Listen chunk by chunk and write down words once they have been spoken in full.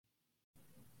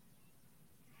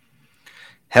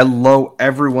Hello,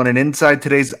 everyone, and inside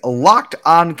today's Locked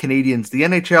On Canadiens, the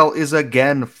NHL is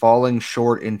again falling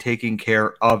short in taking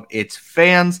care of its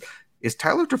fans. Is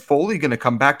Tyler Toffoli going to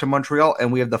come back to Montreal?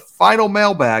 And we have the final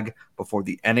mailbag before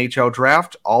the NHL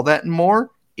draft. All that and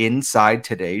more inside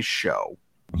today's show.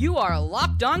 You are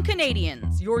Locked On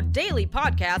Canadiens, your daily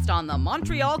podcast on the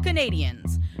Montreal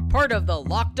Canadiens. Part of the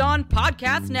Locked On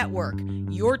Podcast Network,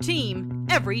 your team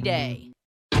every day.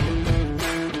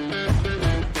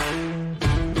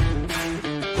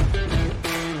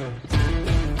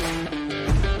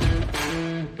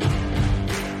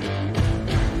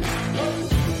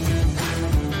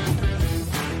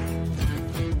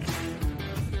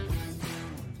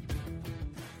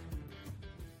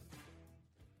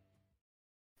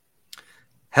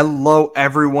 Hello,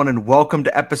 everyone, and welcome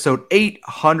to episode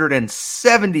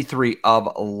 873 of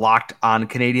Locked On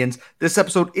Canadiens. This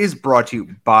episode is brought to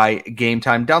you by Game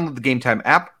Time. Download the Game Time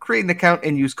app, create an account,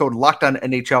 and use code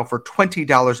LOCKEDONNHL for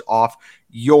 $20 off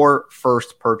your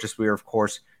first purchase. We are, of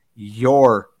course,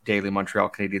 your daily Montreal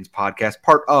Canadiens podcast,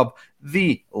 part of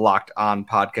the Locked On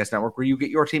Podcast Network, where you get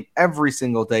your team every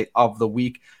single day of the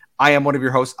week. I am one of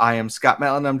your hosts. I am Scott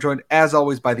Mellon. I'm joined, as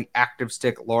always, by the active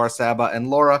stick, Laura Saba. And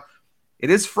Laura, it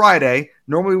is Friday.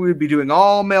 Normally, we would be doing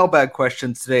all mailbag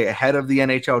questions today ahead of the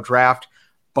NHL draft,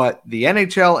 but the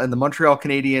NHL and the Montreal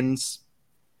Canadiens,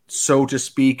 so to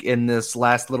speak, in this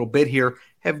last little bit here,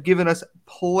 have given us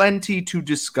plenty to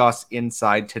discuss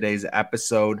inside today's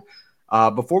episode.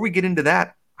 Before we get into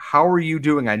that, how are you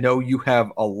doing? I know you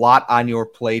have a lot on your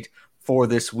plate for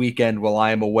this weekend while I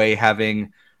am away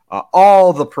having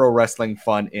all the pro wrestling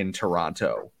fun in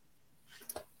Toronto.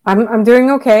 I'm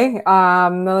doing okay.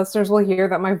 The listeners will hear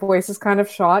that my voice is kind of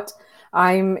shot.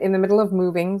 I'm in the middle of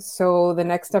moving, so the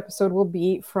next episode will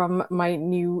be from my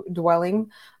new dwelling.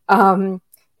 And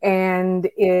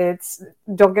it's,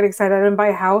 don't get excited, I didn't buy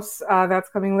a house.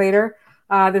 That's coming later.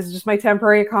 This is just my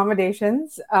temporary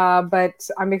accommodations. But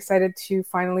I'm excited to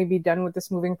finally be done with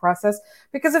this moving process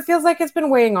because it feels like it's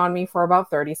been weighing on me for about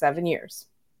 37 years.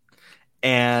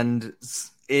 And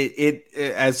It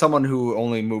as someone who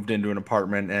only moved into an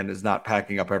apartment and is not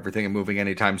packing up everything and moving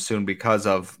anytime soon because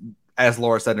of, as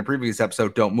Laura said in a previous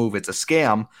episode, don't move, it's a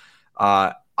scam.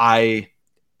 I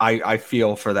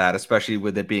feel for that, especially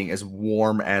with it being as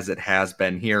warm as it has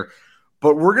been here.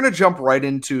 But we're going to jump right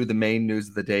into the main news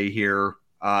of the day here.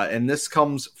 And this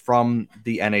comes from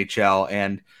the NHL.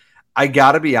 And I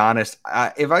got to be honest,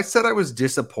 if I said I was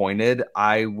disappointed,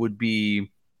 I would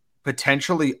be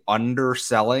potentially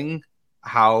underselling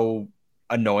how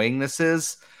annoying this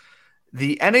is.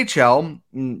 The NHL,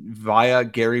 via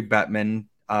Gary Bettman,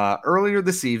 earlier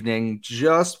this evening,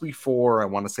 just before, I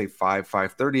want to say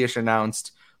 5:30ish,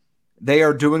 announced they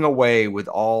are doing away with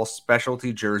all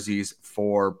specialty jerseys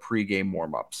for pregame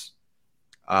warmups.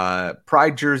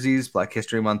 Pride jerseys, Black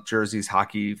History Month jerseys,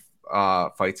 hockey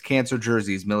fights cancer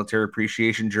jerseys, military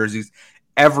appreciation jerseys,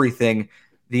 everything.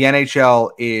 The NHL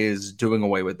is doing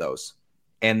away with those.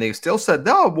 And they still said,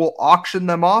 no, we'll auction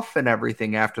them off and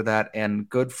everything after that. And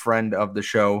good friend of the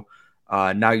show,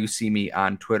 Now You See Me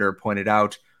on Twitter, pointed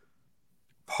out,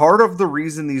 part of the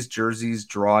reason these jerseys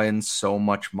draw in so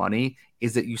much money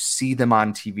is that you see them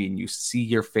on TV and you see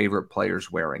your favorite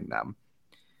players wearing them.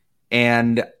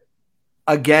 And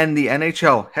again, the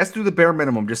NHL has to do the bare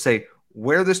minimum. Just say,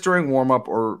 wear this during warm-up,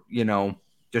 or,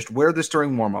 just wear this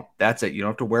during warm-up. That's it. You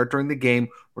don't have to wear it during the game.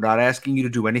 We're not asking you to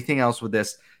do anything else with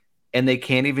this. And they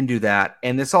can't even do that.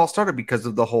 And this all started because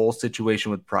of the whole situation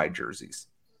with Pride jerseys.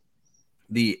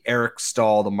 The Eric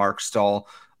Stahl, the Mark Stahl,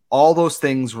 all those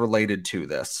things related to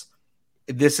this.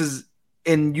 This is,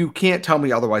 and you can't tell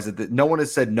me otherwise, that no one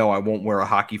has said, no, I won't wear a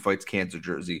Hockey Fights Cancer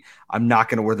jersey. I'm not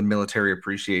going to wear the Military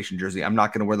Appreciation jersey. I'm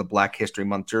not going to wear the Black History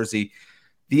Month jersey.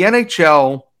 The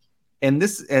NHL,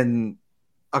 and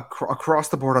across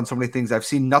the board on so many things, I've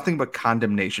seen nothing but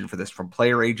condemnation for this from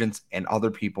player agents and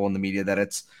other people in the media, that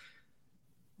it's,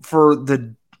 for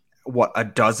the, a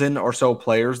dozen or so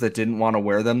players that didn't want to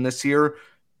wear them this year,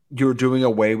 you're doing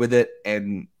away with it.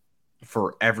 And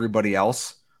for everybody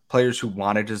else, players who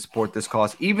wanted to support this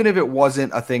cause, even if it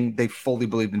wasn't a thing they fully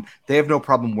believed in, they have no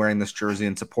problem wearing this jersey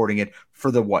and supporting it for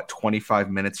the,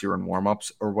 25 minutes here in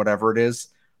warmups or whatever it is.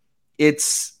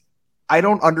 I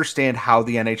don't understand how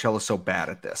the NHL is so bad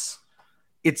at this.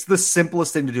 It's the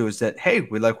simplest thing to do, is that, hey,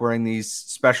 we like wearing these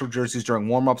special jerseys during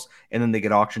warmups, and then they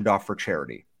get auctioned off for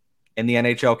charity. And the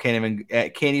NHL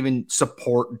can't even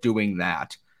support doing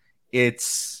that.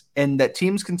 And that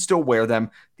teams can still wear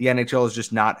them. The NHL is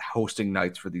just not hosting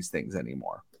nights for these things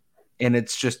anymore. And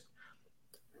it's just,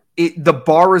 the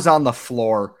bar is on the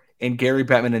floor, and Gary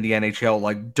Bettman and the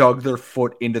NHL dug their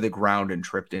foot into the ground and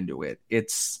tripped into it.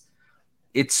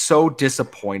 It's so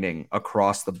disappointing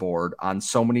across the board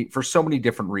for so many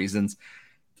different reasons.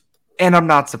 And I'm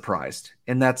not surprised.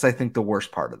 And that's, I think, the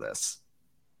worst part of this.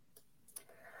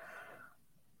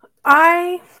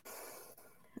 I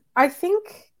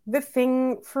think the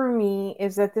thing for me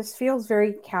is that this feels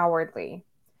very cowardly.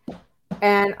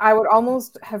 And I would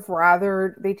almost have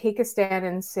rather they take a stand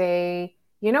and say,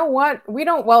 you know what? We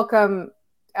don't welcome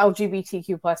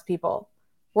LGBTQ plus people.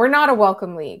 We're not a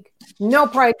welcome league. No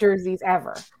pride jerseys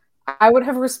ever. I would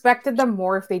have respected them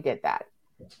more if they did that.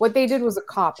 What they did was a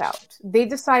cop-out. They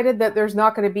decided that there's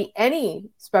not going to be any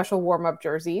special warm-up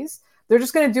jerseys. They're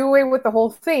just going to do away with the whole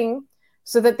thing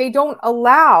so that they don't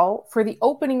allow for the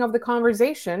opening of the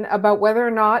conversation about whether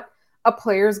or not a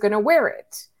player is going to wear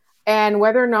it and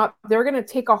whether or not they're going to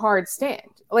take a hard stand.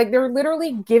 Like, they're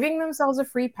literally giving themselves a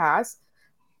free pass.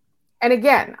 And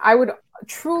again, I would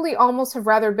truly almost have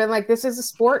rather been like, this is a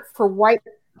sport for white,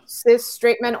 cis,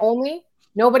 straight men only.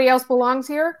 Nobody else belongs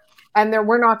here. And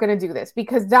we're not going to do this,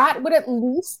 because that would at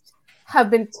least have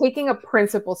been taking a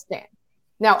principled stand.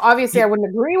 Now, obviously, I wouldn't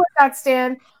agree with that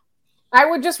stand. I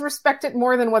would just respect it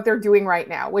more than what they're doing right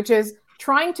now, which is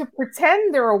trying to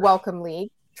pretend they're a welcome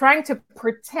league, trying to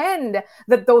pretend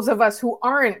that those of us who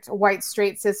aren't white,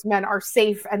 straight, cis men are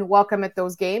safe and welcome at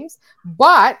those games,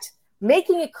 but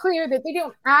making it clear that they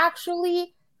don't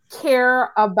actually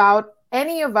care about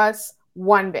any of us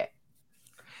one bit.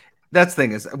 That's the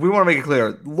thing is, we want to make it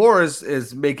clear. Laura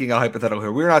is making a hypothetical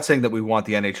here. We're not saying that we want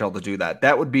the NHL to do that.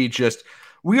 That would be just,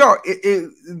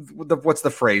 what's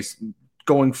the phrase?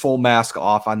 Going full mask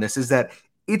off on this is that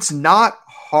it's not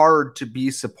hard to be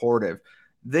supportive.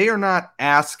 They are not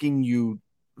asking you,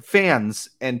 fans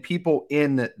and people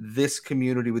in this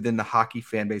community within the hockey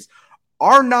fan base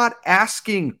are not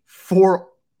asking for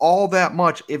all that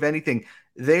much. If anything,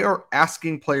 they are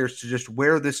asking players to just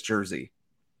wear this jersey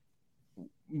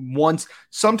once,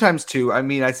 sometimes two. I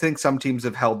mean, I think some teams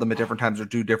have held them at different times or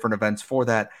do different events for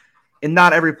that. And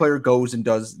not every player goes and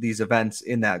does these events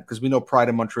in that, because we know Pride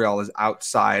in Montreal is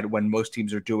outside when most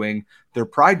teams are doing their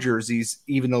Pride jerseys,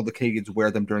 even though the Canadiens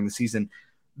wear them during the season.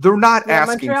 They're not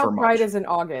asking Montreal for much. Pride is in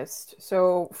August.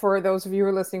 So for those of you who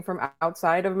are listening from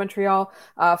outside of Montreal,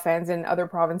 fans in other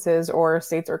provinces or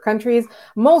states or countries,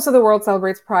 most of the world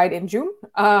celebrates Pride in June.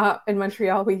 In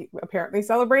Montreal, we apparently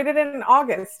celebrated it in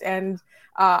August. And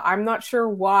I'm not sure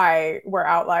why we're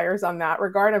outliers on that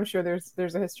regard. I'm sure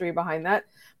there's a history behind that.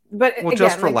 But well, again,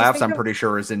 just for laughs, I'm pretty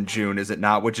sure is in June, is it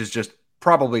not? Which is just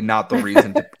probably not the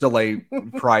reason to delay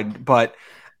Pride. But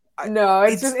no,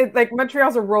 it's just like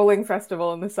Montreal's a rolling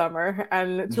festival in the summer,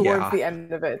 and towards the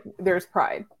end of it, there's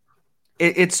Pride.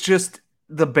 It's just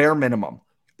the bare minimum.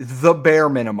 The bare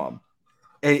minimum.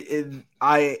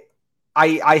 I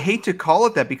hate to call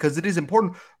it that because it is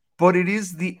important, but it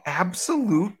is the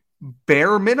absolute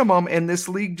bare minimum. And this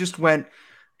league just went,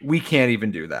 we can't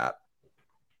even do that.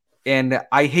 And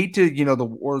I hate to, the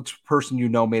world's person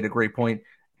made a great point.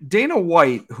 Dana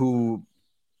White, who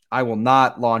I will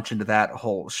not launch into that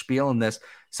whole spiel in this,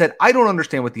 said, I don't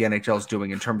understand what the NHL is doing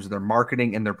in terms of their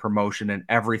marketing and their promotion and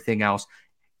everything else.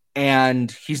 And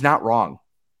he's not wrong.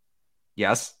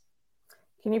 Yes.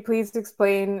 Can you please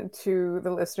explain to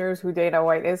the listeners who Dana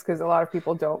White is? Because a lot of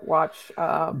people don't watch.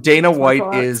 Dana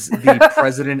White is the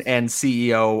president and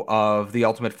CEO of the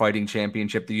Ultimate Fighting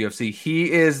Championship, the UFC.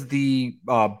 He is the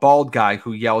bald guy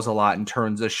who yells a lot and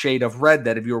turns a shade of red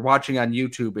that if you're watching on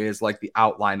YouTube is like the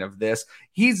outline of this.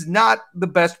 He's not the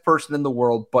best person in the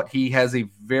world, but he has a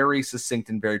very succinct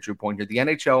and very true point here. The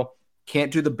NHL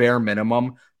can't do the bare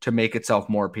minimum to make itself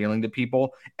more appealing to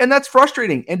people. And that's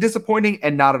frustrating and disappointing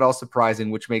and not at all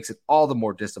surprising, which makes it all the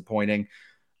more disappointing.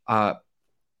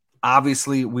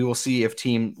 Obviously, we will see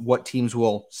what teams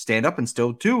will stand up and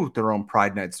still do their own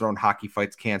Pride nights, their own hockey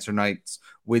fights, cancer nights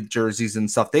with jerseys and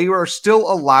stuff. They are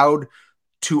still allowed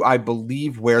to, I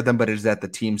believe, wear them, but it is at the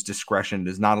team's discretion.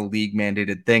 It is not a league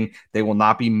mandated thing. They will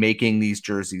not be making these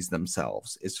jerseys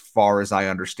themselves, as far as I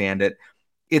understand it.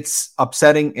 It's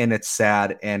upsetting and it's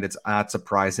sad and it's not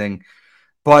surprising,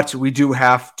 but we do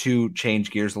have to change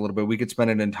gears a little bit. We could spend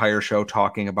an entire show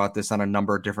talking about this on a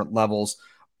number of different levels,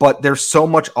 but there's so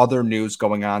much other news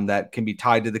going on that can be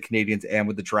tied to the Canadiens and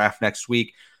with the draft next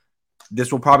week.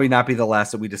 This will probably not be the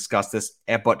last that we discuss this,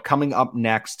 but coming up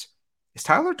next, is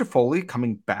Tyler Toffoli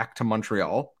coming back to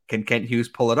Montreal? Can Kent Hughes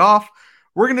pull it off?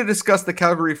 We're going to discuss the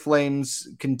Calgary Flames'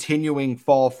 continuing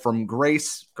fall from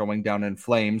grace, going down in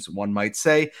flames, one might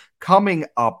say, coming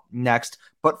up next.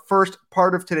 But first,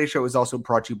 part of today's show is also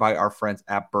brought to you by our friends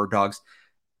at Bird Dogs.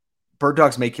 Bird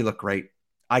Dogs make you look great.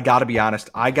 I got to be honest.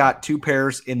 I got 2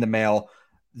 pairs in the mail.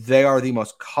 They are the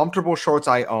most comfortable shorts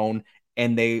I own,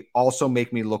 and they also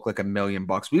make me look like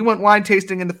 $1,000,000. We went wine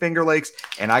tasting in the Finger Lakes,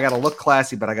 and I got to look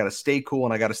classy, but I got to stay cool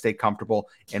and I got to stay comfortable.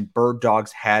 And Bird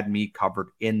Dogs had me covered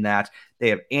in that. They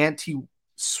have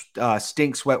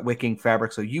anti-stink sweat wicking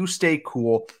fabric, so you stay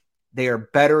cool. They are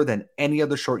better than any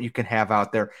other short you can have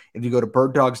out there. If you go to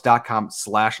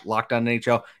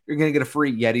birddogs.com/LockedOnNHL, you're going to get a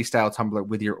free Yeti style tumbler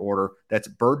with your order. That's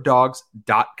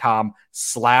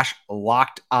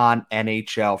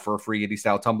birddogs.com/LockedOnNHL for a free Yeti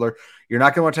style tumbler. You're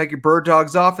not going to want to take your bird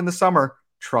dogs off in the summer.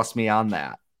 Trust me on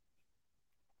that.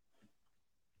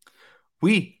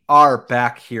 We are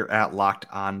back here at Locked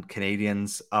On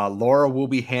Canadiens. Laura will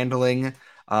be handling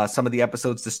some of the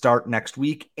episodes to start next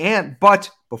week. But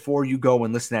before you go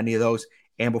and listen to any of those,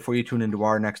 and before you tune into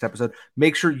our next episode,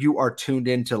 make sure you are tuned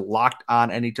in to Locked On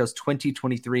NHL's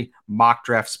 2023 mock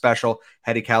draft special.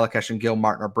 Hedy Kalakesh and Gil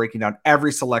Martin are breaking down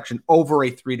every selection over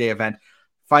a 3-day event.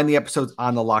 Find the episodes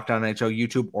on the Locked On NHL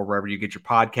YouTube or wherever you get your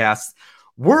podcasts.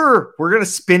 We're going to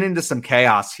spin into some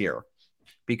chaos here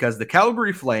because the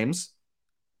Calgary Flames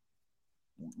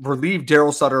relieved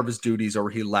Daryl Sutter of his duties, or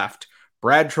he left.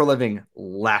 Brad Treliving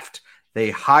left. They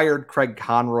hired Craig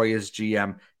Conroy as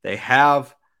GM. They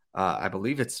have, I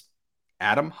believe it's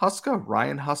Ryan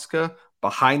Huska,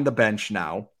 behind the bench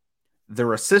now.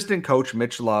 Their assistant coach,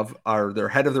 Mitch Love, are their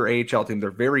head of their AHL team. They're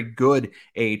very good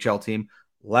AHL team.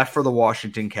 Left for the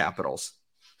Washington Capitals.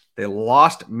 They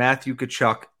lost Matthew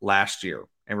Tkachuk last year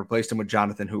and replaced him with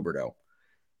Jonathan Huberdeau.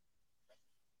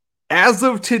 As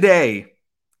of today,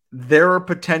 there are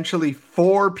potentially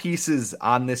 4 pieces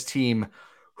on this team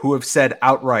who have said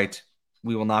outright,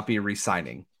 we will not be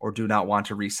re-signing or do not want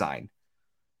to re-sign.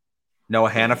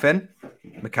 Noah Hannafin,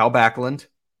 Mikhail Backlund,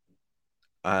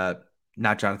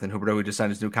 not Jonathan Huberdeau, who just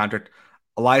signed his new contract,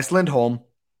 Elias Lindholm,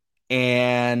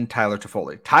 and Tyler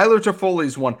Toffoli. Tyler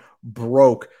Toffoli's one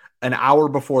broke an hour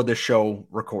before the show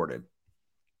recorded.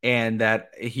 And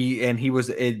that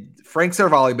Frank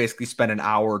Saravalli basically spent an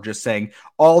hour just saying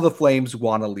all the Flames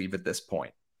want to leave at this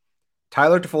point.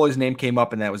 Tyler Toffoli's name came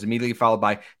up, and that was immediately followed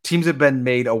by teams have been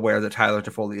made aware that Tyler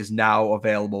Toffoli is now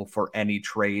available for any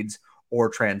trades or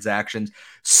transactions.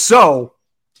 So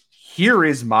here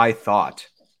is my thought.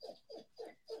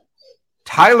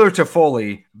 Tyler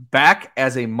Toffoli back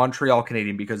as a Montreal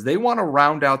Canadien because they want to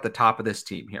round out the top of this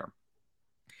team here.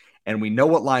 And we know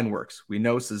what line works. We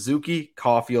know Suzuki,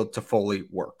 Caulfield, Toffoli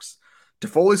works.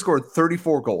 Toffoli scored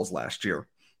 34 goals last year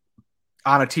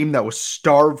on a team that was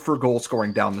starved for goal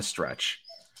scoring down the stretch.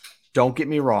 Don't get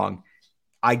me wrong.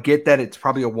 I get that it's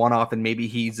probably a one-off and maybe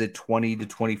he's a 20 to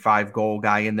 25 goal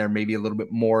guy in there, maybe a little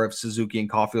bit more if Suzuki and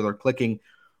Caulfield are clicking.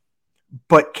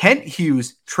 But Kent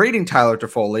Hughes trading Tyler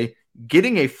Toffoli,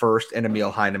 getting a first and Emil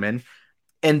Heineman,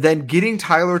 and then getting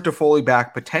Tyler Toffoli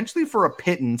back potentially for a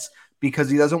pittance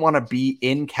because he doesn't want to be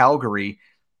in Calgary.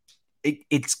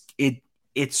 It's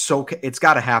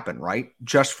got to happen, right?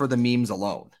 Just for the memes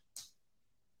alone.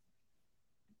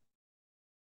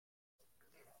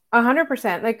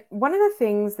 100%. Like, one of the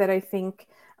things that I think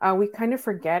we kind of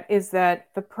forget is that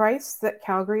the price that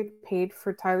Calgary paid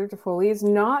for Tyler Toffoli is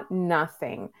not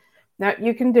nothing. Now,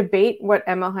 you can debate what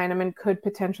Emil Heineman could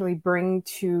potentially bring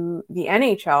to the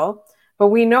NHL, but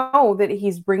we know that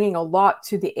he's bringing a lot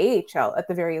to the AHL at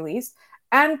the very least,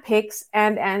 and picks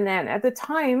and at the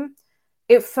time,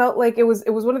 it felt like it was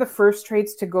one of the first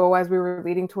trades to go as we were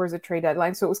leading towards a trade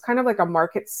deadline. So it was kind of like a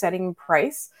market setting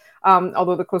price.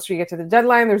 Although the closer you get to the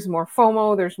deadline, there's more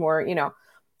FOMO, there's more,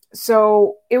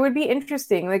 So it would be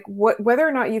interesting, like whether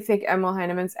or not you think Emil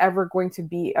Heineman's ever going to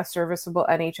be a serviceable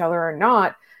NHLer or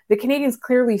not. The Canadiens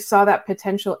clearly saw that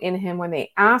potential in him when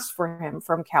they asked for him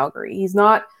from Calgary. He's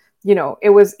not,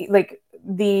 it was like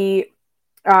the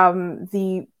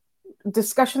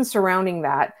discussion surrounding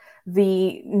that.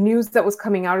 The news that was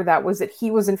coming out of that was that he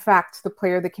was, in fact, the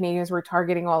player the Canadiens were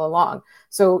targeting all along.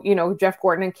 So, Jeff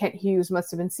Gorton and Kent Hughes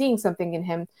must have been seeing something in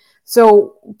him.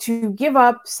 So to give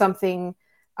up something,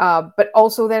 but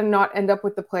also then not end up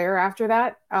with the player after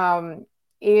that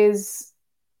is...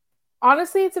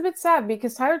 Honestly, it's a bit sad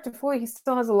because Tyler Toffoli, he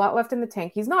still has a lot left in the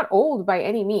tank. He's not old by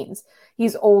any means.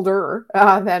 He's older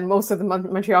than most of the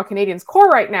Montreal Canadiens core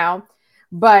right now,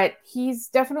 but he's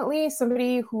definitely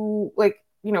somebody who,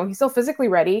 he's still physically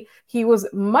ready. He was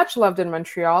much loved in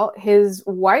Montreal. His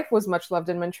wife was much loved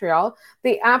in Montreal.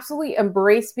 They absolutely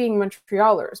embrace being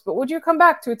Montrealers. But would you come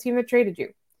back to a team that traded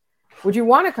you? Would you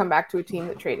want to come back to a team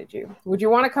that traded you? Would you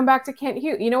want to come back to Kent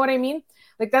Hughes? You know what I mean?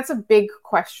 That's a big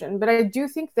question. But I do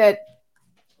think that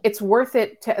it's worth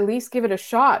it to at least give it a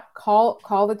shot.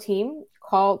 Call the team.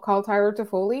 Call Tyler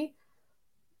Toffoli.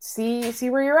 See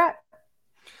where you're at.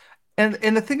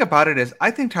 And the thing about it is, I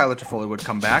think Tyler Toffoli would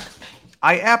come back.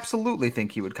 I absolutely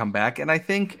think he would come back, and I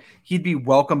think he'd be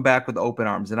welcomed back with open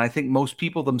arms. And I think most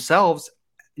people themselves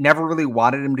never really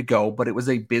wanted him to go, but it was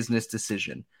a business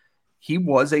decision. He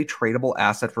was a tradable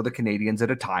asset for the Canadiens at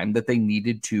a time that they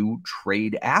needed to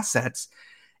trade assets.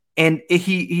 And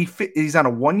he's on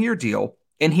a 1-year deal,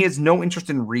 and he has no interest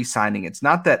in re-signing. It's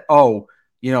not that,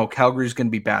 Calgary's going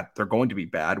to be bad. They're going to be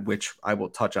bad, which I will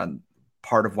touch on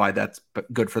part of why that's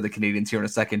good for the Canadiens here in a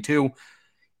second too,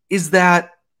 is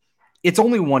that it's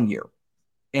only 1 year.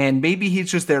 And maybe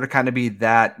he's just there to kind of be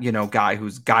that, guy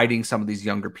who's guiding some of these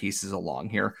younger pieces along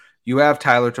here. You have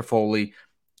Tyler Toffoli.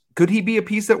 Could he be a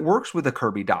piece that works with a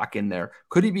Kirby Dach in there?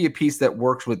 Could he be a piece that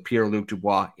works with Pierre-Luc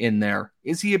Dubois in there?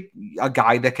 Is he a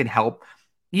guy that can help?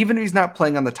 Even if he's not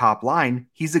playing on the top line,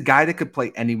 he's a guy that could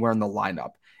play anywhere in the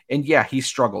lineup. And yeah, he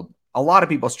struggled. A lot of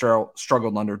people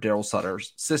struggled under Daryl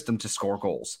Sutter's system to score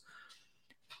goals.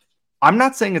 I'm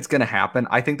not saying it's going to happen.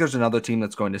 I think there's another team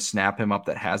that's going to snap him up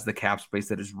that has the cap space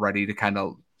that is ready to kind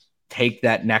of take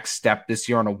that next step this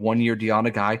year on a 1-year deal on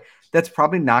a guy that's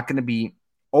probably not going to be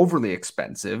overly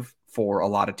expensive for a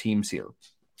lot of teams here.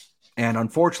 And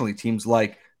unfortunately, teams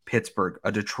like Pittsburgh,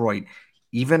 a Detroit,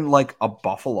 even like a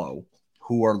Buffalo,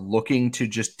 who are looking to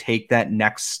just take that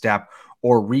next step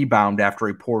or rebound after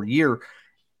a poor year.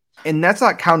 And that's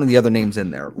not counting the other names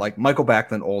in there, like Michael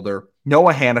Backlund, older.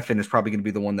 Noah Hannafin is probably going to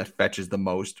be the one that fetches the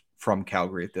most from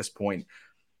Calgary at this point.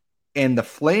 And the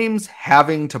Flames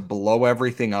having to blow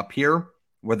everything up here,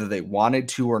 whether they wanted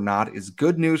to or not, is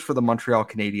good news for the Montreal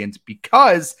Canadiens,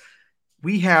 because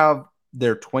we have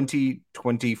their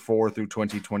 2024 through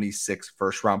 2026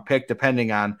 first round pick,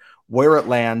 depending on where it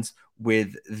lands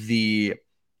with the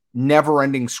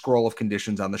never-ending scroll of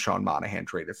conditions on the Sean Monahan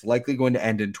trade. It's likely going to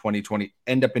end up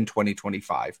in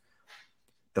 2025.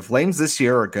 The Flames this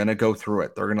year are going to go through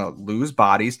it. They're going to lose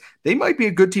bodies. They might be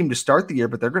a good team to start the year,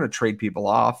 but they're going to trade people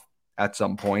off at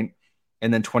some point.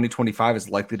 And then 2025 is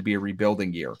likely to be a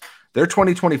rebuilding year. Their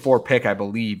 2024 pick, I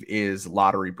believe, is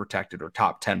lottery protected or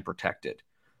top 10 protected.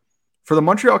 For the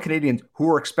Montreal Canadiens, who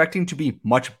are expecting to be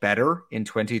much better in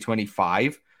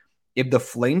 2025, if the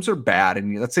Flames are bad,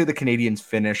 and let's say the Canadiens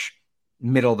finish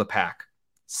middle of the pack,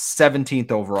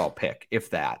 17th overall pick, if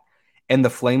that, and the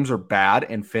Flames are bad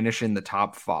and finish in the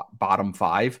bottom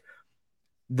 5,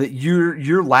 that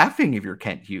you're laughing if you're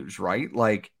Kent Hughes, right?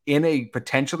 Like, in a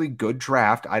potentially good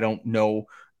draft, I don't know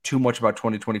too much about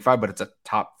 2025, but it's a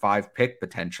top 5 pick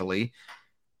potentially.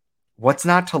 What's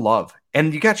not to love?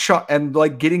 And you got shot, and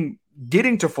like getting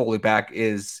Toffoli back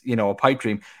is, a pipe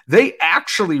dream. They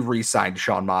actually re-signed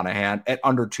Sean Monahan at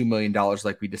under $2 million,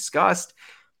 like we discussed.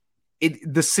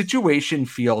 The situation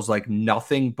feels like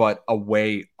nothing but a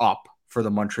way up for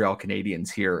the Montreal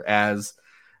Canadiens here, as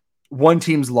one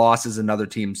team's loss is another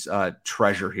team's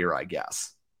treasure here, I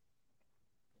guess.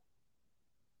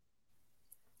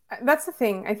 That's the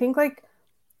thing. I think, like,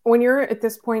 when you're at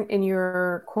this point in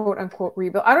your quote unquote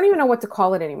rebuild, I don't even know what to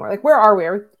call it anymore. Like, where are we?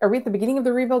 Are we at the beginning of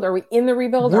the rebuild? Are we in the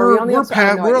rebuild? Are we on the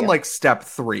outside? We're on like step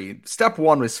 3. Step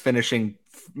 1 was finishing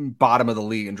bottom of the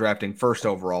league and drafting first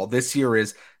overall. This year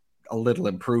is a little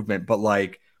improvement, but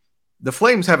like, the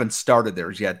Flames haven't started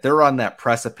theirs yet. They're on that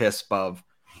precipice of,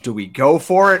 do we go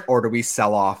for it or do we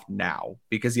sell off now?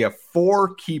 Because you have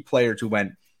 4 key players who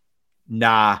went,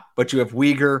 nah, but you have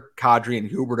Weegar, Kadri, and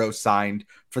Huberdeau signed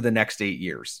for the next 8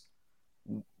 years.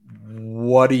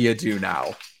 What do you do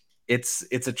now? It's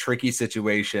a tricky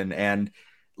situation. And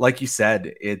like you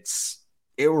said,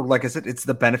 like I said, it's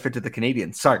the benefit to the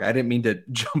Canadiens. Sorry, I didn't mean to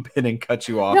jump in and cut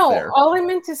you off there. No, all I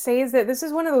meant to say is that this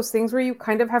is one of those things where you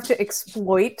kind of have to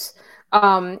exploit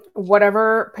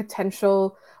whatever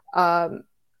potential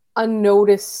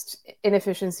unnoticed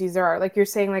inefficiencies there are. Like you're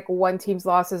saying, like, one team's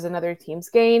loss is another team's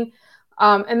gain.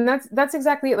 And that's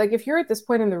exactly it. Like, if you're at this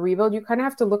point in the rebuild, you kind of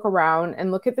have to look around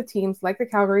and look at the teams like the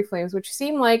Calgary Flames, which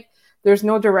seem like there's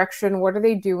no direction. What are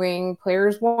they doing?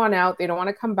 Players want out. They don't want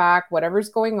to come back, whatever's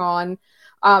going on.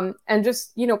 And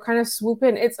just, kind of swoop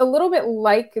in. It's a little bit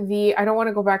like I don't want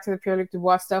to go back to the Pierre-Luc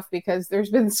Dubois stuff, because there's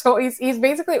been he's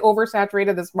basically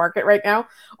oversaturated this market right now,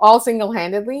 all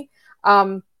single-handedly.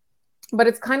 But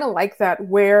it's kind of like that,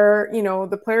 where,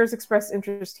 the players express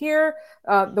interest here.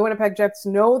 The Winnipeg Jets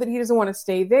know that he doesn't want to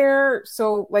stay there.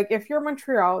 So, like, if you're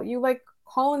Montreal, you, like,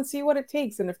 call and see what it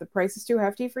takes. And if the price is too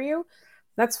hefty for you,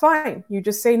 that's fine. You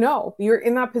just say no. You're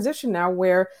in that position now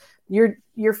where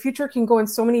your future can go in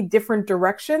so many different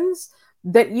directions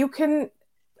that you can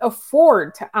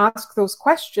afford to ask those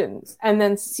questions and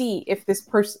then see if this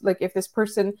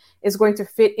person is going to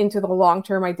fit into the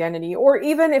long-term identity, or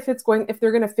even if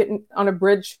they're going to fit on a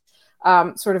bridge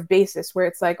sort of basis, where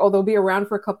it's like, oh, they'll be around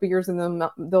for a couple of years and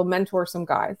they'll mentor some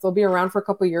guys. They'll be around for a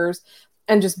couple of years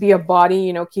and just be a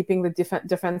body, keeping the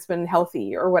defenseman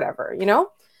healthy or whatever,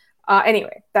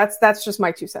 Anyway, that's just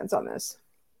my 2 cents on this.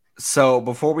 So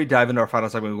before we dive into our final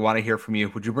segment, we want to hear from you.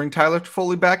 Would you bring Tyler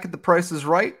Toffoli back if the price is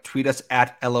right? Tweet us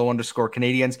at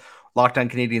 @LO_Canadiens,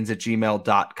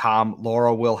 LockedOnCanadiens@gmail.com.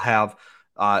 Laura will have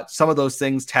some of those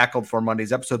things tackled for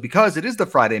Monday's episode because it is the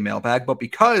Friday mailbag, but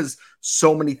because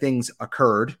so many things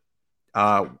occurred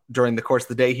during the course of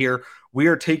the day here, we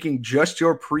are taking just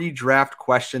your pre-draft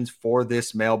questions for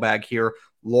this mailbag here.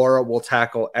 Laura will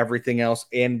tackle everything else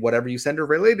and whatever you send her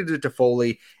related to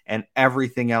Toffoli and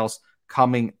everything else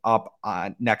coming up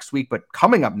next week. But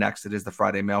coming up next, it is the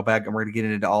Friday mailbag, and we're going to get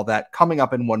into all that coming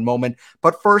up in one moment.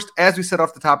 But first, as we said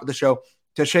off the top of the show,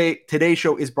 today's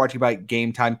show is brought to you by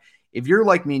Game Time. If you're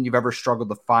like me and you've ever struggled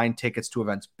to find tickets to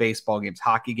events, baseball games,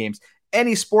 hockey games,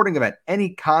 any sporting event,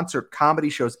 any concert, comedy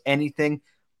shows, anything,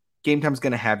 Game Time's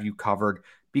going to have you covered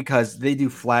because they do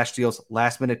flash deals,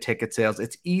 last-minute ticket sales.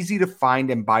 It's easy to find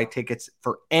and buy tickets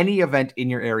for any event in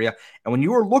your area. And when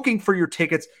you are looking for your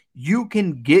tickets, you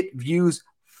can get views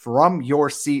from your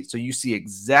seat so you see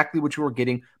exactly what you are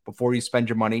getting before you spend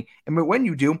your money. And when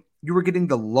you do, you are getting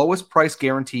the lowest price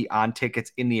guarantee on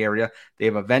tickets in the area. They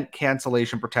have event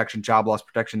cancellation protection, job loss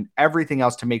protection, everything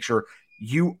else to make sure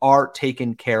you are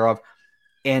taken care of.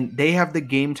 And they have the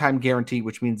Game Time guarantee,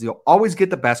 which means you'll always get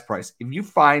the best price. If you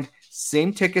find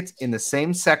same tickets in the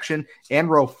same section and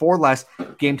row for less,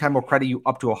 Game Time will credit you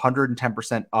up to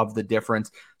 110% of the difference.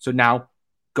 So now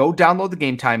go download the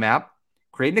Game Time app,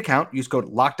 create an account, use code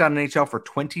LOCKEDONNHL for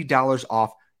 $20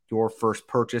 off your first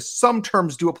purchase. Some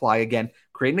terms do apply. Again,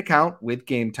 create an account with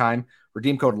Game Time,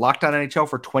 redeem code LOCKEDONNHL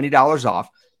for $20 off.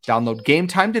 Download Game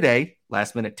Time today.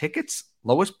 Last minute tickets,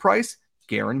 lowest price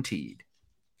guaranteed.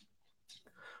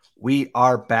 We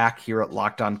are back here at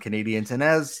Locked On Canadiens, and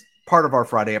as part of our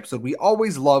Friday episode, we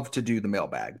always love to do the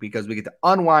mailbag because we get to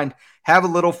unwind, have a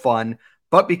little fun,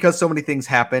 but because so many things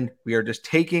happen, we are just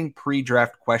taking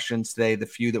pre-draft questions today, the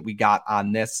few that we got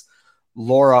on this.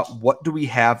 Laura, what do we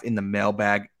have in the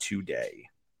mailbag today?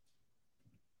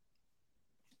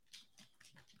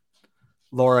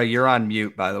 Laura, you're on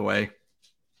mute, by the way.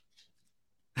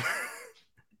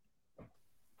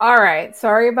 All right.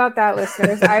 Sorry about that,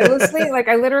 listeners. I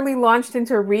literally launched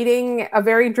into reading a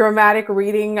very dramatic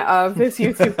reading of this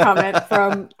YouTube comment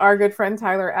from our good friend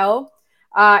Tyler L.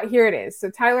 Here it is.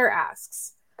 So Tyler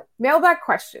asks, mailbag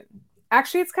question.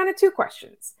 Actually, it's kind of 2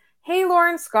 questions. Hey,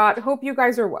 Lauren, Scott, hope you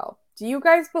guys are well. Do you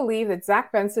guys believe that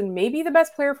Zach Benson may be the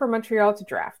best player for Montreal to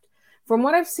draft? From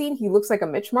what I've seen, he looks like a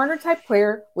Mitch Marner type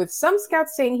player, with some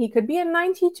scouts saying he could be a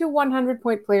 90 to 100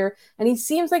 point player, and he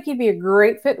seems like he'd be a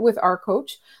great fit with our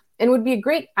coach and would be a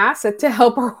great asset to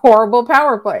help our horrible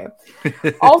power play.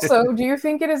 Also, do you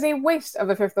think it is a waste of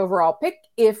a 5th overall pick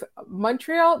if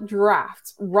Montreal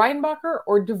drafts Reinbacher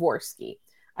or Dvorsky?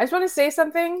 I just want to say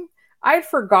something. I'd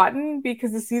forgotten,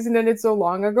 because the season ended so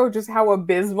long ago, just how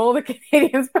abysmal the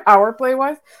Canadiens' power play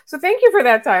was. So thank you for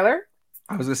that, Tyler.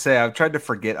 I was going to say, I've tried to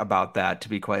forget about that, to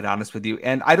be quite honest with you.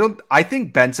 And I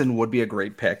think Benson would be a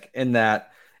great pick in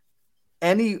that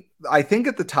I think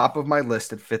at the top of my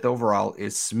list at 5th overall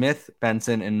is Smith,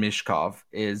 Benson, and Mishkov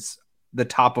is the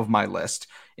top of my list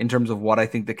in terms of what I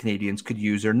think the Canadiens could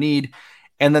use or need.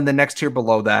 And then the next tier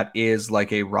below that is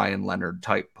like a Ryan Leonard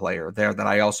type player there that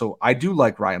I do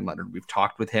like Ryan Leonard. We've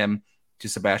talked with him, to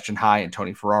Sebastian High and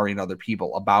Tony Ferrari and other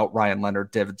people about Ryan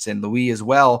Leonard, David St. Louis as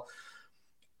well.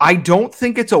 I don't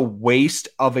think it's a waste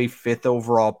of a 5th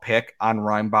overall pick on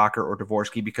Reinbacher or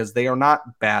Dvorsky because they are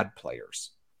not bad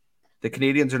players. The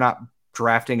Canadiens are not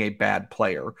drafting a bad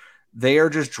player. They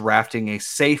are just drafting a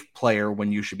safe player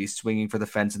when you should be swinging for the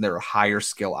fence and there are higher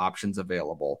skill options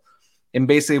available. And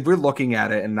basically, if we're looking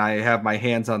at it, and I have my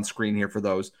hands on screen here for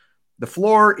those, the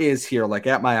floor is here, like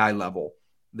at my eye level.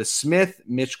 The Smith,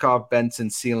 Michkov, Benson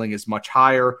ceiling is much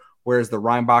higher, whereas the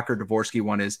Reinbacher, Dvorsky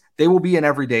one is, they will be an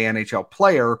everyday NHL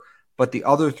player, but the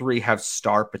other 3 have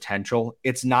star potential.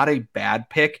 It's not a bad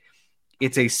pick.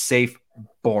 It's a safe,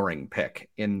 boring pick.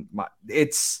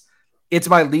 It's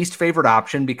my least favorite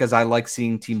option because I like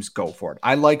seeing teams go for it.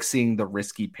 I like seeing the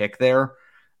risky pick there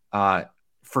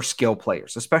for skill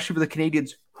players, especially for the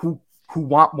Canadiens who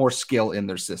want more skill in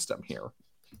their system here.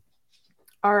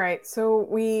 All right, so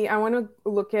I want to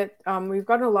look at, we've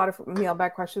gotten a lot of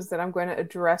mailbag questions that I'm going to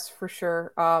address for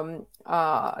sure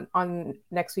on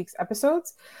next week's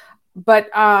episodes,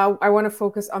 but I want to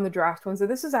focus on the draft one. So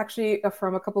this is actually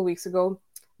from a couple weeks ago.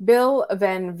 Bill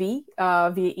Van V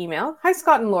via email. Hi,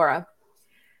 Scott and Laura.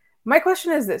 My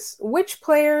question is this. Which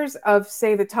players of,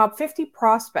 say, the top 50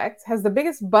 prospects has the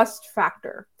biggest bust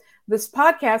factor? This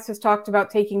podcast has talked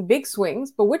about taking big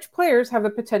swings, but which players have the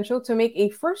potential to make a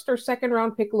first or second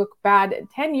round pick look bad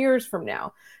 10 years from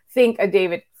now? Think a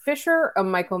David Fisher, a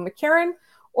Michael McCarron,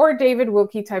 or a David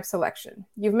Wilkie type selection.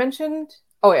 You've mentioned,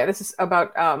 oh yeah, this is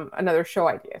about another show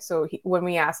idea. So when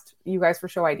we asked you guys for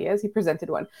show ideas, he presented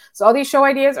one. So all these show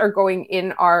ideas are going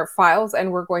in our files,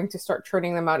 and we're going to start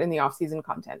churning them out in the off-season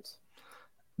content.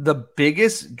 The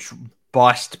biggest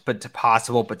bust but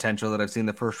possible potential that I've seen in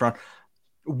the first round,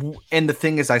 and the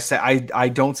thing is, I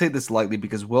don't say this lightly,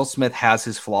 because Will Smith has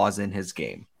his flaws in his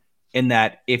game, in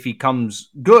that if he comes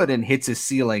good and hits his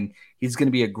ceiling, he's going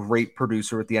to be a great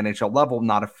producer at the NHL level,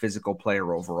 not a physical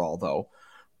player overall, though.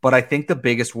 But I think the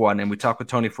biggest one, and we talked with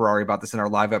Tony Ferrari about this in our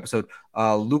live episode,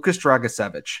 Lukas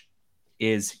Dragicevic,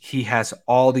 is he has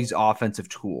all these offensive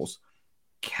tools,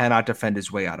 cannot defend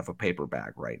his way out of a paper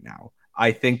bag right now.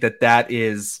 I think that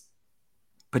is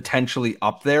potentially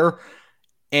up there.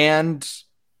 And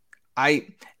I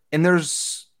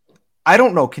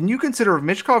don't know. Can you consider if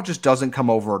Michkov just doesn't come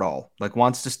over at all, like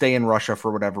wants to stay in Russia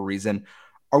for whatever reason,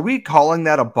 are we calling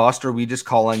that a bust, or are we just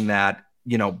calling that,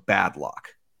 bad luck?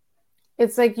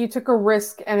 It's like you took a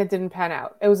risk and it didn't pan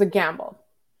out. It was a gamble.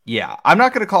 Yeah. I'm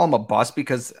not going to call him a bust,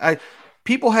 because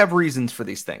people have reasons for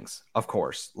these things, of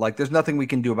course. Like, there's nothing we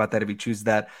can do about that if he chooses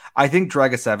that. I think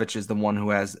Dragicevic is the one who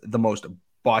has the most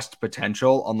bust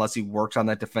potential, unless he works on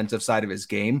that defensive side of his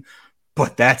game.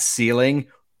 But that ceiling,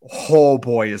 oh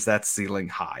boy, is that ceiling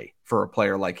high for a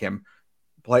player like him.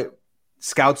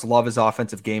 Scouts love his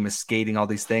offensive game, his skating, all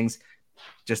these things.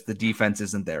 Just the defense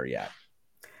isn't there yet.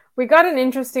 We got an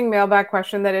interesting mailbag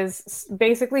question that is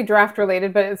basically draft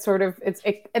related, but it's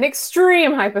an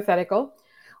extreme hypothetical.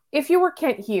 If you were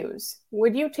Kent Hughes,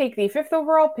 would you take the 5th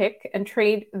overall pick and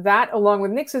trade that along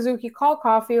with Nick Suzuki, Cole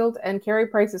Caulfield, and Carey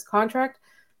Price's contract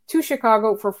to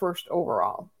Chicago for 1st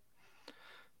overall?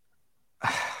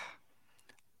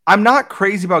 I'm not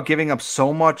crazy about giving up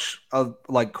so much of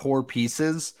core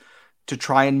pieces to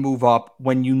try and move up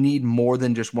when you need more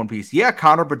than just one piece. Yeah,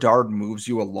 Connor Bedard moves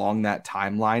you along that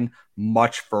timeline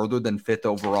much further than 5th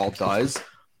overall does.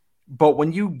 But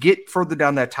when you get further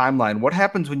down that timeline, what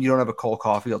happens when you don't have a Cole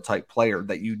Caulfield type player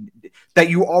that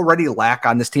you already lack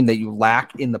on this team, that you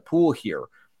lack in the pool here?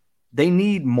 They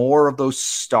need more of those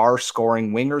star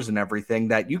scoring wingers and everything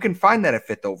that you can find that at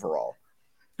 5th overall.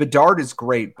 Bedard is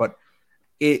great, but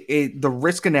the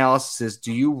risk analysis is,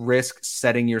 do you risk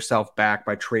setting yourself back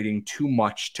by trading too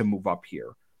much to move up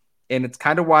here? And it's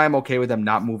kind of why I'm okay with them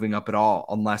not moving up at all,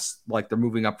 unless they're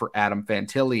moving up for Adam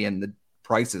Fantilli and the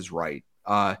price is right.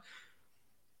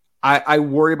 I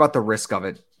worry about the risk of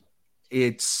it.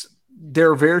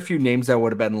 There are very few names that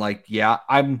would have been like, yeah,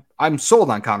 I'm sold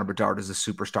on Connor Bedard as a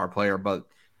superstar player, but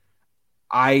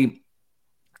I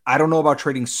don't know about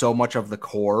trading so much of the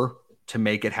core to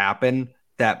make it happen.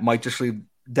 That might just leave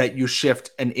that you shift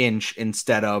an inch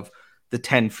instead of the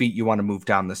 10 feet you want to move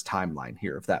down this timeline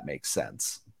here, if that makes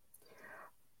sense.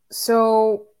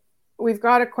 So we've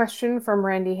got a question from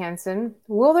Randy Hansen.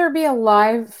 Will there be a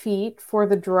live feed for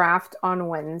the draft on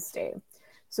Wednesday?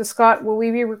 So Scott, will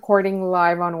we be recording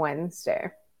live on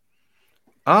Wednesday?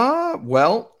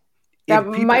 Well, that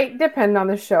might depend on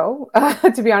the show,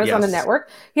 to be honest, yes. On the network.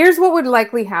 Here's what would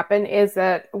likely happen is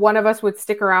that one of us would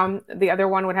stick around. The other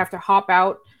one would have to hop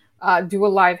out, do a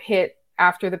live hit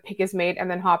after the pick is made,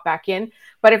 and then hop back in.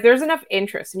 But if there's enough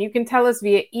interest, and you can tell us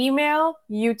via email,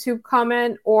 YouTube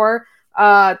comment, or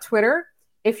Twitter,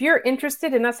 if you're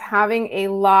interested in us having a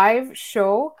live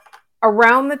show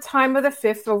around the time of the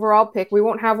 5th overall pick, we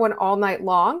won't have one all night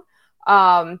long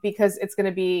because it's going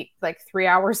to be like 3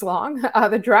 hours long.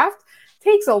 The draft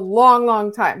takes a long,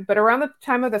 long time. But around the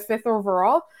time of the 5th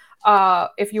overall,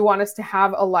 if you want us to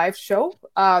have a live show,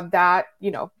 let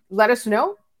us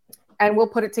know. And we'll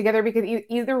put it together because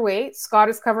either way, Scott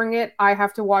is covering it. I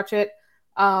have to watch it.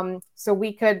 So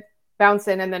we could bounce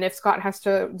in. And then if Scott has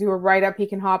to do a write-up, he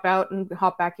can hop out and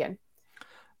hop back in.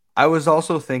 I was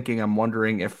also thinking, I'm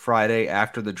wondering if Friday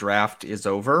after the draft is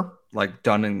over, like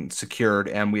done and secured,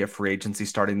 and we have free agency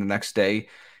starting the next day,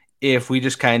 if we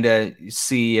just kind of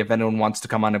see if anyone wants to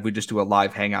come on, if we just do a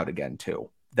live hangout again too,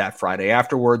 that Friday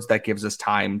afterwards, that gives us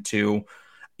time to,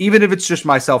 even if it's just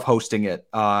myself hosting it.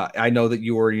 I know that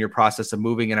you were in your process of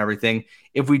moving and everything.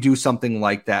 If we do something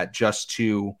like that, just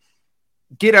to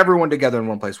get everyone together in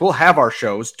one place, we'll have our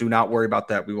shows. Do not worry about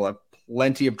that. We will have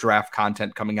plenty of draft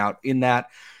content coming out in that.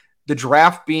 The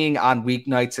draft being on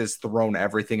weeknights has thrown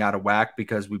everything out of whack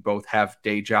because we both have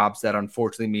day jobs that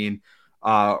unfortunately mean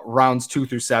rounds 2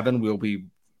 through 7 we'll be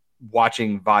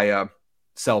watching via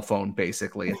cell phone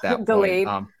basically at that delayed.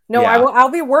 Point. No, yeah.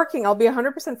 I'll be working. I'll be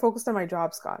 100% focused on my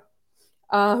job, Scott.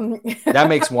 That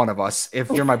makes one of us. If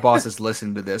you're my boss is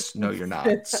listening to this, no, you're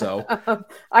not. So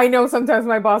I know sometimes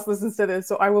my boss listens to this,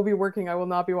 so I will be working. I will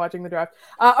not be watching the draft.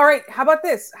 All right. How about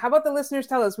this? How about the listeners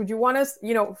tell us? Would you want us,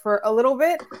 for a little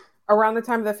bit around the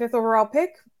time of the 5th overall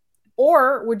pick?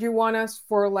 Or would you want us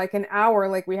for like an hour,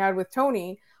 like we had with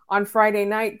Tony on Friday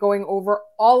night, going over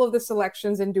all of the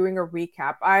selections and doing a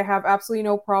recap? I have absolutely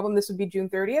no problem. This would be June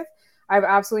 30th. I have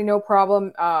absolutely no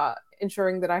problem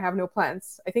ensuring that I have no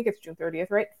plans. I think it's June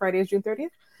 30th, right? Friday is June 30th?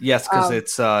 Yes, because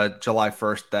it's July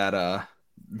 1st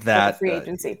that free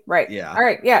agency. Right. Yeah. All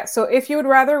right. Yeah. So if you would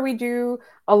rather we do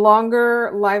a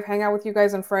longer live hangout with you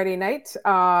guys on Friday night,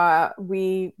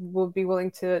 we will be willing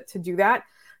to do that.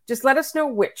 Just let us know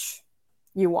which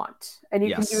you want. And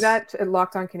you can do that at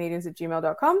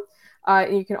lockedoncanadians@gmail.com.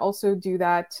 And you can also do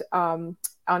that on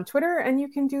Twitter, and you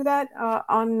can do that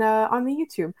on the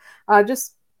YouTube.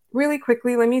 Just really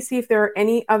quickly, let me see if there are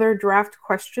any other draft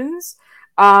questions.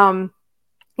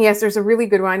 Yes, there's a really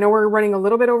good one. I know we're running a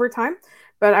little bit over time,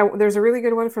 but there's a really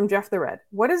good one from Jeff the Red.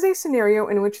 What is a scenario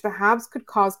in which the Habs could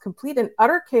cause complete and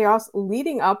utter chaos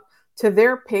leading up to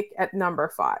their pick at number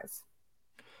 5?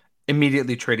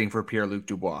 Immediately trading for Pierre-Luc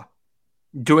Dubois.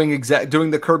 Doing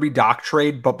the Kirby Dach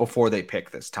trade, but before they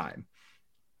pick this time.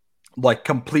 Like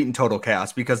complete and total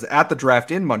chaos, because at the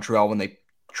draft in Montreal, when they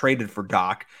traded for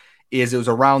Dach, it was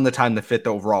around the time the 5th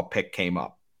overall pick came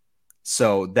up.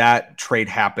 So that trade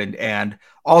happened, and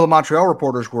all the Montreal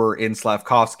reporters were in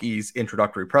Slavkovsky's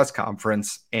introductory press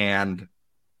conference and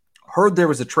heard there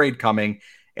was a trade coming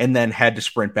and then had to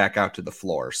sprint back out to the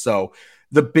floor. So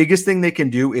the biggest thing they can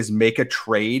do is make a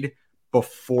trade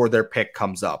before their pick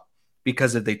comes up.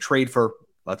 Because if they trade for,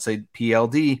 let's say,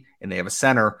 PLD and they have a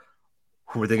center,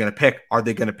 who are they going to pick? Are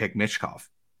they going to pick Michkov?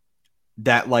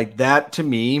 That to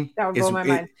me that would blow my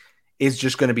mind. Is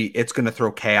just going to be, it's going to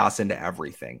throw chaos into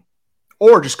everything.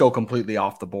 Or just go completely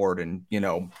off the board and,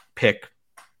 pick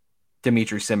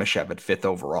Dmitry Simashev at 5th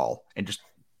overall and just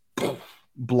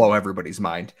blow everybody's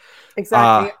mind.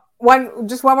 Exactly.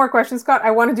 Just one more question, Scott.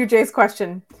 I want to do Jay's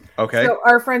question. Okay. So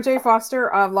our friend Jay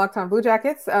Foster of Locked On Blue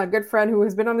Jackets, a good friend who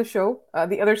has been on the show,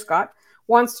 the other Scott,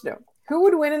 wants to know who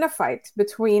would win in a fight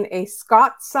between a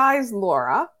Scott-sized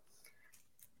Laura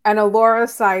and a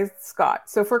Laura-sized Scott.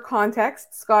 So for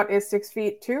context, Scott is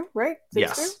 6'2", right? 6'2"?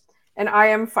 Yes. And I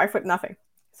am 5'0".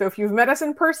 So if you've met us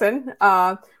in person,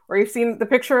 or you've seen the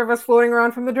picture of us floating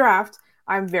around from the draft,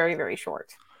 I'm very, very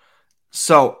short.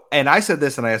 So, and I said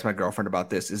this, and I asked my girlfriend about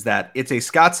this, is that it's a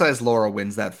Scott-sized Laura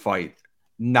wins that fight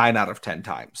 9 out of 10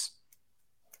 times.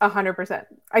 100%.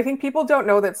 I think people don't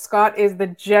know that Scott is the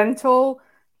gentle,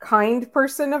 kind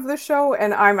person of the show,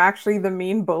 and I'm actually the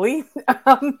mean bully.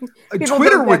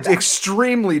 Twitter would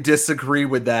extremely disagree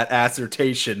with that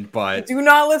assertion, but do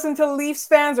not listen to Leafs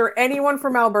fans or anyone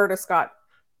from Alberta, Scott.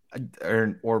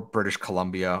 Or British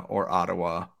Columbia or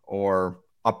Ottawa or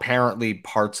apparently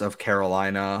parts of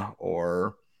Carolina,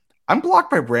 or I'm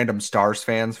blocked by random Stars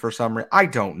fans for some reason. I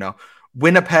don't know.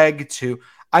 Winnipeg too.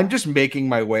 I'm just making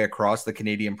my way across the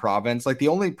Canadian province. Like the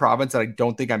only province that I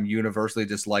don't think I'm universally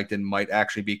disliked in might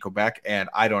actually be Quebec, and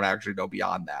I don't actually go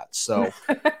beyond that. So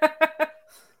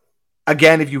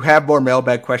again, if you have more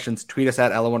mailbag questions, tweet us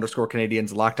at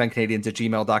LO_Canadians,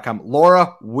 lockedoncanadians@gmail.com.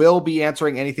 Laura will be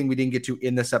answering anything we didn't get to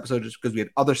in this episode just because we had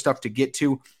other stuff to get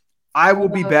to. I will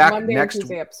be back Monday next and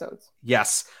Tuesday episodes.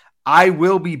 Yes. I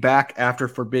will be back after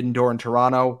Forbidden Door in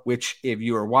Toronto, which if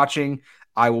you are watching,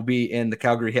 I will be in the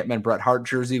Calgary Hitmen Bret Hart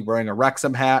jersey wearing a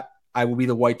Wrexham hat. I will be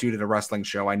the white dude at a wrestling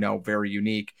show. I know, very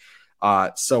unique.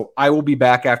 So I will be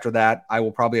back after that. I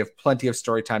will probably have plenty of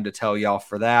story time to tell y'all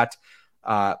for that.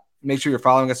 Make sure you're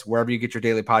following us wherever you get your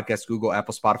daily podcast, Google,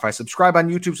 Apple, Spotify. Subscribe on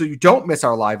YouTube so you don't miss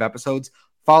our live episodes.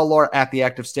 Follow Laura at The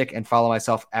Active Stick and follow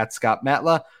myself at Scott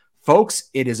Matla. Folks,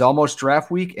 it is almost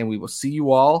draft week, and we will see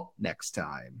you all next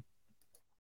time.